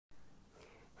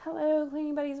Hello,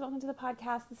 cleaning buddies. Welcome to the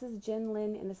podcast. This is Jen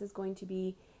Lynn, and this is going to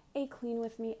be a Clean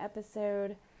With Me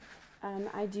episode.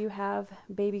 I do have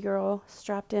baby girl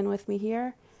strapped in with me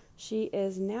here. She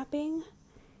is napping,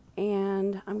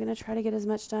 and I'm going to try to get as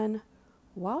much done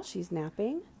while she's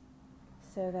napping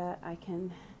so that I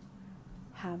can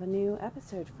have a new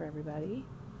episode for everybody.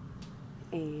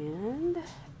 And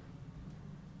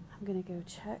I'm going to go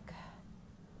check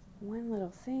one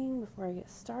little thing before I get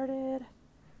started.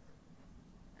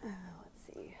 Let's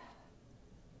see.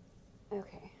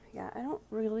 Okay, yeah, I don't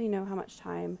really know how much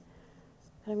time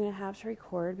that I'm going to have to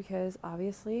record because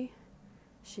obviously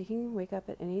she can wake up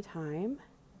at any time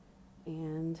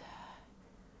and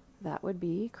that would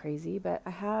be crazy. But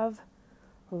I have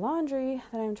laundry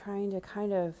that I'm trying to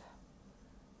kind of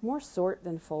more sort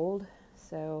than fold.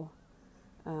 So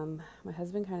my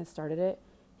husband kind of started it.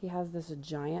 He has this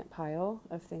giant pile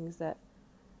of things that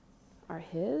are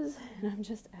his, and I'm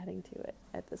just adding to it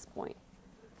at this point.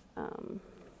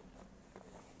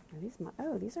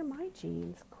 These are my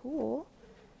jeans. Cool.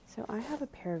 So I have a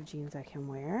pair of jeans I can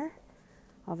wear,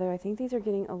 although I think these are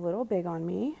getting a little big on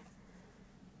me.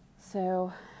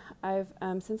 So I've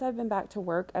since I've been back to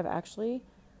work, I've actually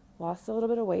lost a little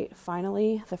bit of weight.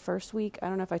 Finally, the first week, I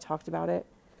don't know if I talked about it,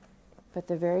 but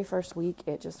the very first week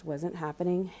it just wasn't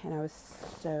happening, and I was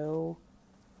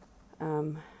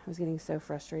getting so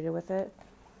frustrated with it.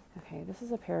 Okay, this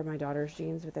is a pair of my daughter's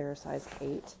jeans, but they're a size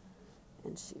 8,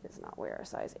 and she does not wear a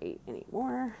size 8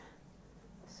 anymore.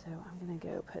 So I'm going to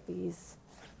go put these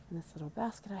in this little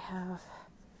basket I have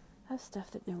of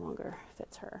stuff that no longer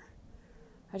fits her.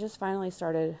 I just finally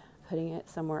started putting it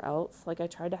somewhere else. Like, I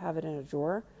tried to have it in a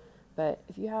drawer, but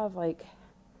if you have, like,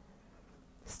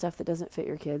 stuff that doesn't fit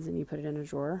your kids and you put it in a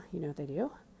drawer, you know what they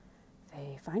do?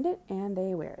 They find it and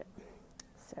they wear it.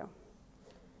 So...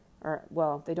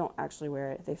 they don't actually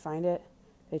wear it. They find it,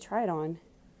 they try it on,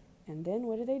 and then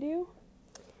what do?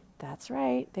 That's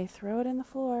right, they throw it in the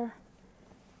floor.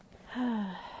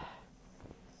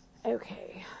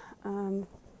 Okay.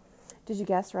 Did you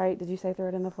guess right? Did you say throw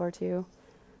it in the floor too?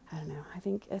 I don't know. I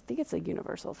think it's a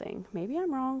universal thing. Maybe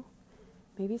I'm wrong.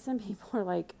 Maybe some people are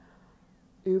like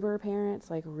uber parents,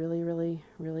 like really, really,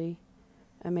 really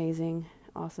amazing,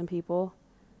 awesome people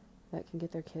that can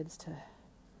get their kids to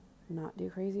not do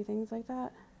crazy things like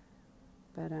that.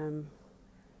 But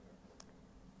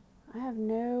I have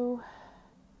no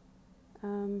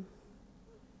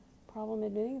problem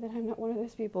admitting that I'm not one of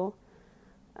those people.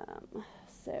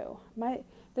 So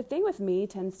the thing with me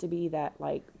tends to be that,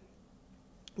 like,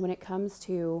 when it comes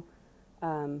to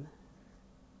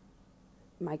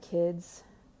my kids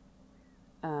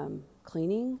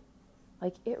cleaning,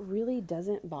 like, it really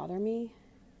doesn't bother me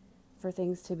for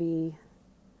things to be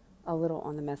a little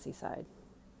on the messy side.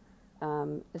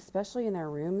 Especially in their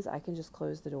rooms, I can just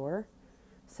close the door.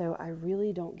 So I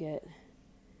really don't get,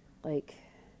 like,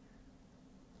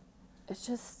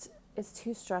 it's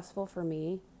too stressful for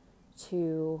me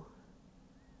to,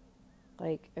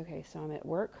 like, okay, so I'm at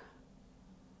work.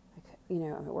 I'm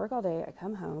at work all day. I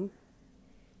come home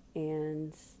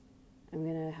and I'm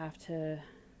going to have to,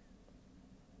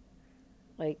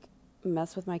 like,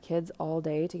 mess with my kids all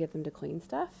day to get them to clean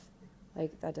stuff.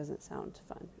 Like, that doesn't sound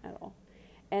fun at all.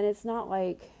 And it's not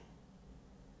like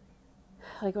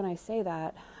when I say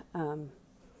that,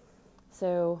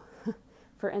 so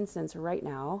for instance, right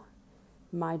now,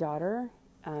 my daughter,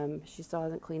 she still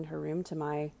hasn't cleaned her room to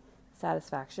my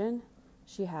satisfaction.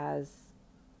 Her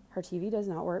TV does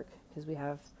not work because we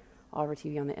have all of our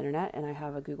TV on the internet, and I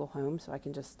have a Google Home, so I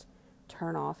can just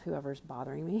turn off whoever's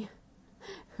bothering me.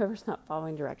 Whoever's not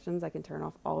following directions, I can turn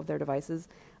off all of their devices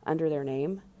under their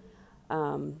name.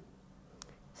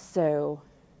 So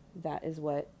that is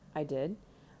what I did.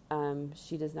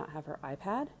 She does not have her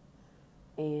iPad,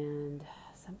 and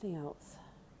something else.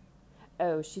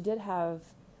 Oh, she did have,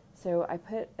 so I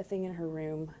put a thing in her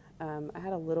room. I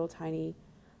had a little tiny,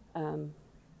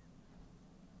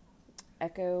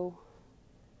 Echo,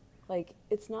 like,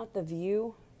 it's not the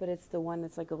View, but it's the one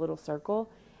that's like a little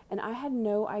circle. And I had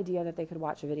no idea that they could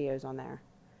watch videos on there.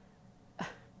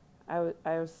 I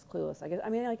was clueless, I guess. I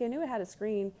mean, like, I knew it had a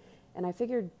screen, and I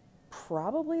figured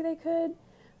probably they could,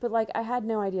 but, like, I had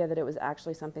no idea that it was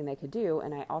actually something they could do,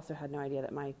 and I also had no idea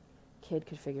that my kid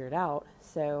could figure it out.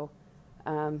 So,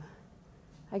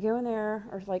 I go in there,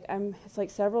 it's like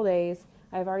several days.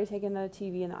 I've already taken the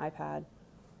TV and the iPad,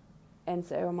 and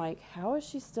so I'm like, how is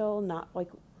she still not, like,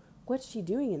 what's she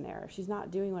doing in there? If she's not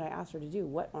doing what I asked her to do,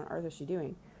 what on earth is she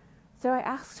doing? So I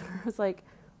asked her, I was like,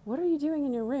 what are you doing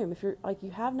in your room? If you're, like, you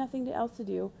have nothing else to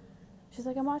do. She's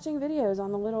like, I'm watching videos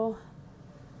on the little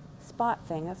spot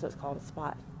thing. That's what it's called, a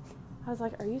spot. I was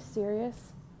like, are you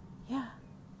serious? Yeah.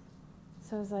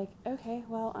 So I was like, okay,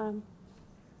 well,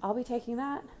 I'll be taking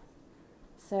that.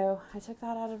 So I took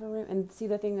that out of her room. And see,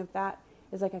 the thing of that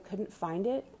is, like, I couldn't find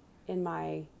it in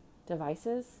my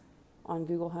devices on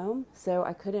Google Home. So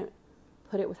I couldn't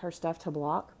put it with her stuff to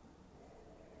block.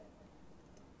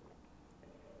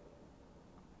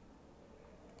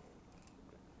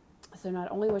 So not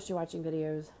only was she watching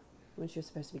videos when she was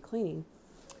supposed to be cleaning,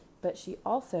 but she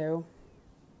also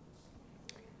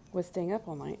was staying up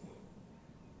all night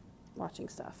watching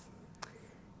stuff.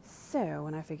 So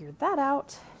when I figured that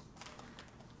out,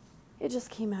 it just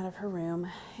came out of her room.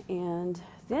 And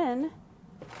then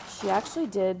she actually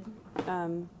did,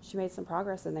 she made some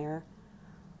progress in there,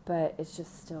 but it's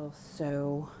just still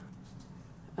so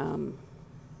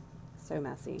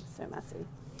messy.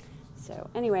 So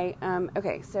anyway,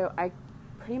 okay, so I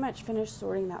pretty much finished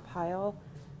sorting that pile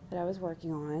that I was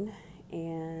working on,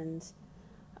 and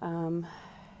I'm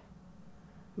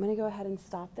going to go ahead and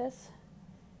stop this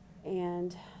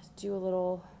and do a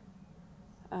little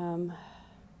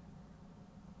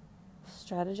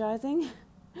strategizing,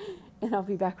 and I'll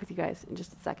be back with you guys in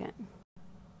just a second.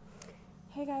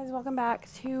 Hey guys, welcome back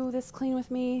to this Clean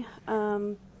With Me.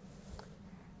 So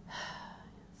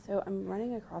I'm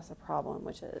running across a problem,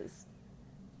 which is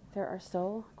there are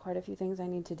still quite a few things I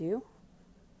need to do,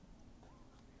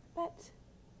 but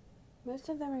most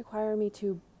of them require me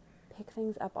to pick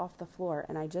things up off the floor,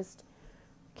 and I just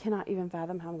cannot even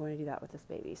fathom how I'm going to do that with this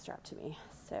baby strapped to me.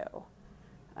 So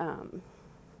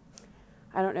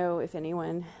I don't know if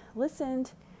anyone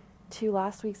listened to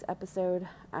last week's episode.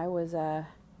 I was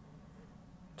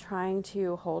trying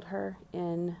to hold her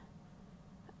in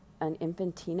an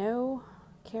Infantino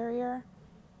carrier,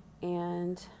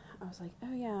 and I was like,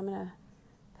 oh yeah, I'm gonna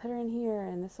put her in here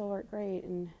and this will work great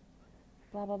and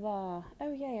blah blah blah.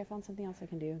 Oh yay, I found something else I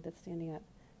can do that's standing up.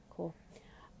 Cool.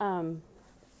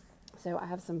 So I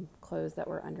have some clothes that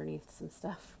were underneath some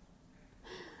stuff.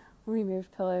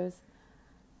 Removed pillows.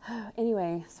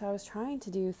 Anyway, so I was trying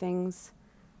to do things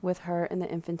with her in the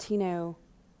Infantino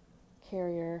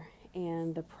carrier,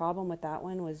 and the problem with that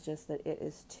one was just that it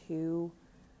is too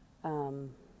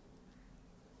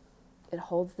it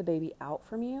holds the baby out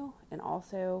from you, and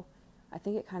also I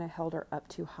think it kind of held her up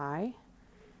too high,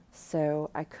 so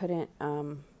I couldn't,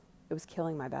 it was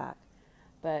killing my back.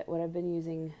 But what I've been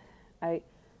using,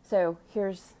 so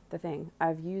here's the thing,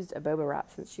 I've used a Boba Wrap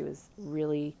since she was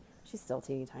she's still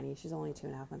teeny tiny, she's only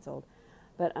 2.5 months old,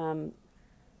 but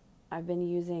I've been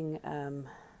using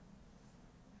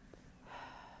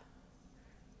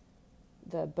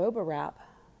the Boba Wrap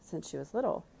since she was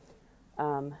little.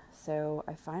 So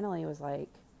I finally was like,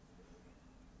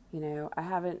 I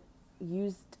hadn't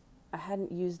used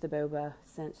the Boba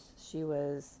since she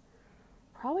was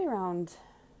probably around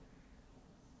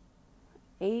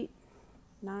 8,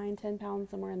 9, 10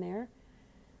 pounds, somewhere in there.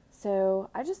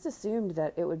 So I just assumed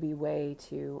that it would be way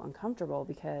too uncomfortable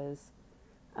because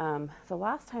the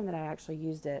last time that I actually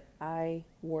used it, I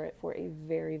wore it for a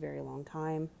very, very long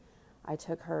time. I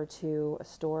took her to a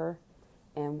store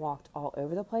and walked all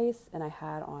over the place, and I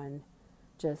had on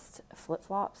just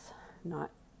flip-flops, not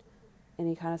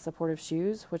any kind of supportive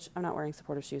shoes, which I'm not wearing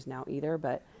supportive shoes now either,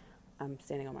 but I'm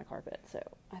standing on my carpet, so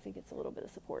I think it's a little bit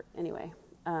of support. Anyway,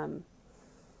 I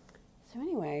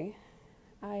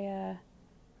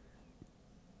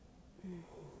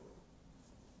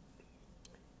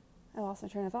lost my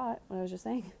train of thought, what I was just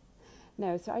saying.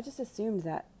 No, so I just assumed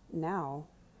that now,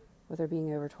 with her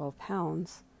being over 12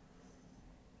 pounds,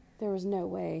 there was no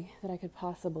way that I could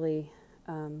possibly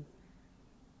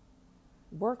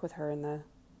work with her in the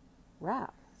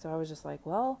wrap. So I was just like,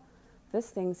 well, this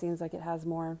thing seems like it has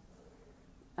more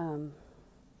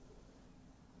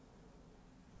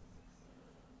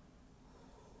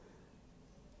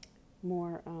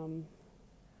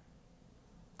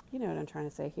you know what I'm trying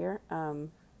to say here,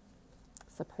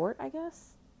 support, I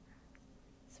guess.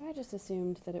 So I just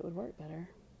assumed that it would work better,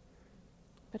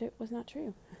 but it was not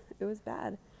true. It was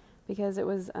bad because it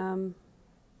was,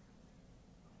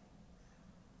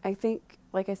 I think,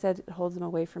 like I said, it holds them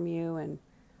away from you and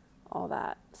all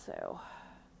that. So,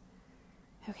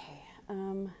 okay.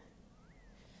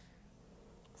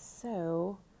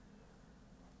 So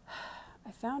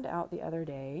I found out the other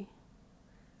day,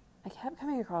 I kept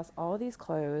coming across all of these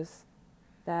clothes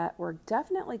that were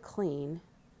definitely clean,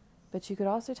 but you could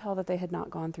also tell that they had not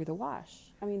gone through the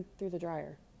through the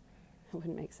dryer. It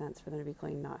wouldn't make sense for them to be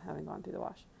clean not having gone through the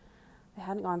wash. They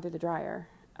hadn't gone through the dryer.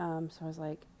 So I was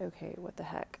like, okay, what the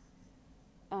heck?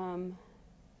 Come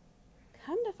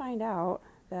to find out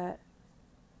that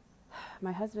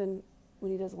my husband,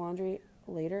 when he does laundry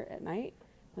later at night,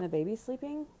 when the baby's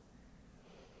sleeping,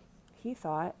 he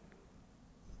thought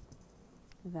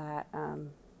that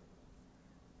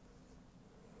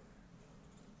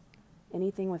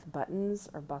anything with buttons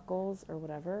or buckles or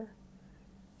whatever,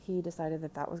 he decided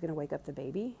that that was going to wake up the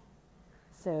baby.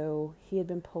 So he had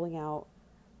been pulling out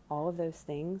all of those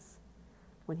things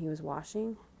when he was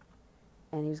washing,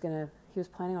 and he was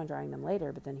planning on drying them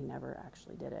later, but then he never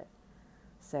actually did it.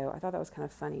 So I thought that was kind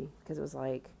of funny, because it was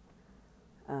like,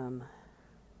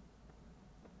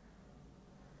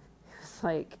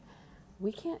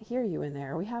 we can't hear you in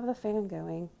there. We have the fan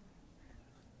going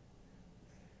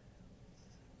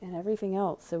and everything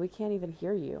else, so we can't even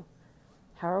hear you.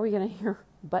 How are we going to hear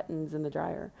buttons in the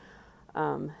dryer?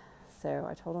 So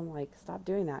I told him, like, stop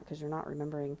doing that, because you're not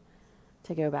remembering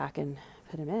to go back and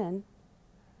put them in.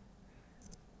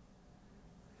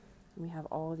 And we have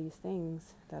all of these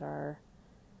things that are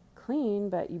clean,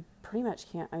 but you pretty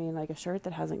much can't, I mean, like a shirt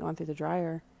that hasn't gone through the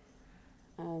dryer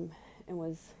and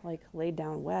was like laid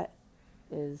down wet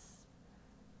is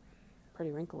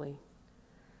pretty wrinkly.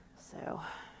 So,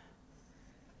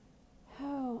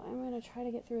 I'm going to try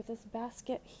to get through with this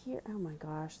basket here. Oh my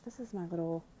gosh, this is my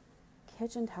little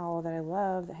kitchen towel that I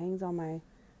love that hangs on my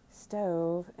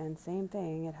stove, and same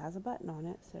thing, it has a button on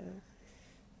it, so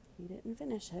he didn't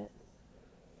finish it.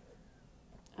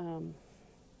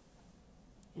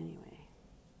 Anyway,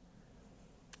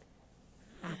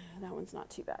 that one's not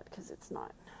too bad, because it's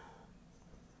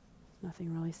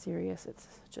nothing really serious. It's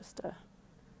just a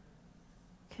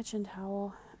kitchen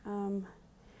towel.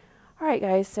 All right,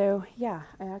 guys, so yeah,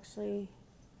 I actually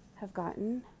have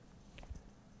gotten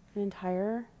an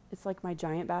entire, it's like my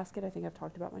giant basket. I think I've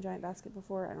talked about my giant basket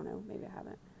before. I don't know, maybe I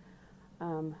haven't.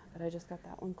 But I just got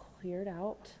that one cleared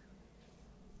out,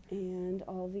 and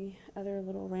all the other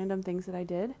little random things that I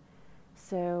did.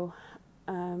 So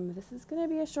this is going to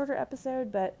be a shorter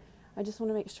episode, but I just want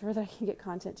to make sure that I can get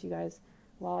content to you guys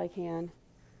while I can.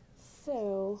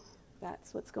 So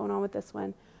that's what's going on with this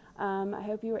one. I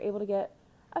hope you were able to get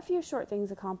a few short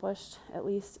things accomplished, at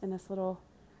least in this little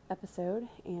episode,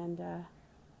 and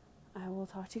I will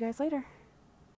talk to you guys later.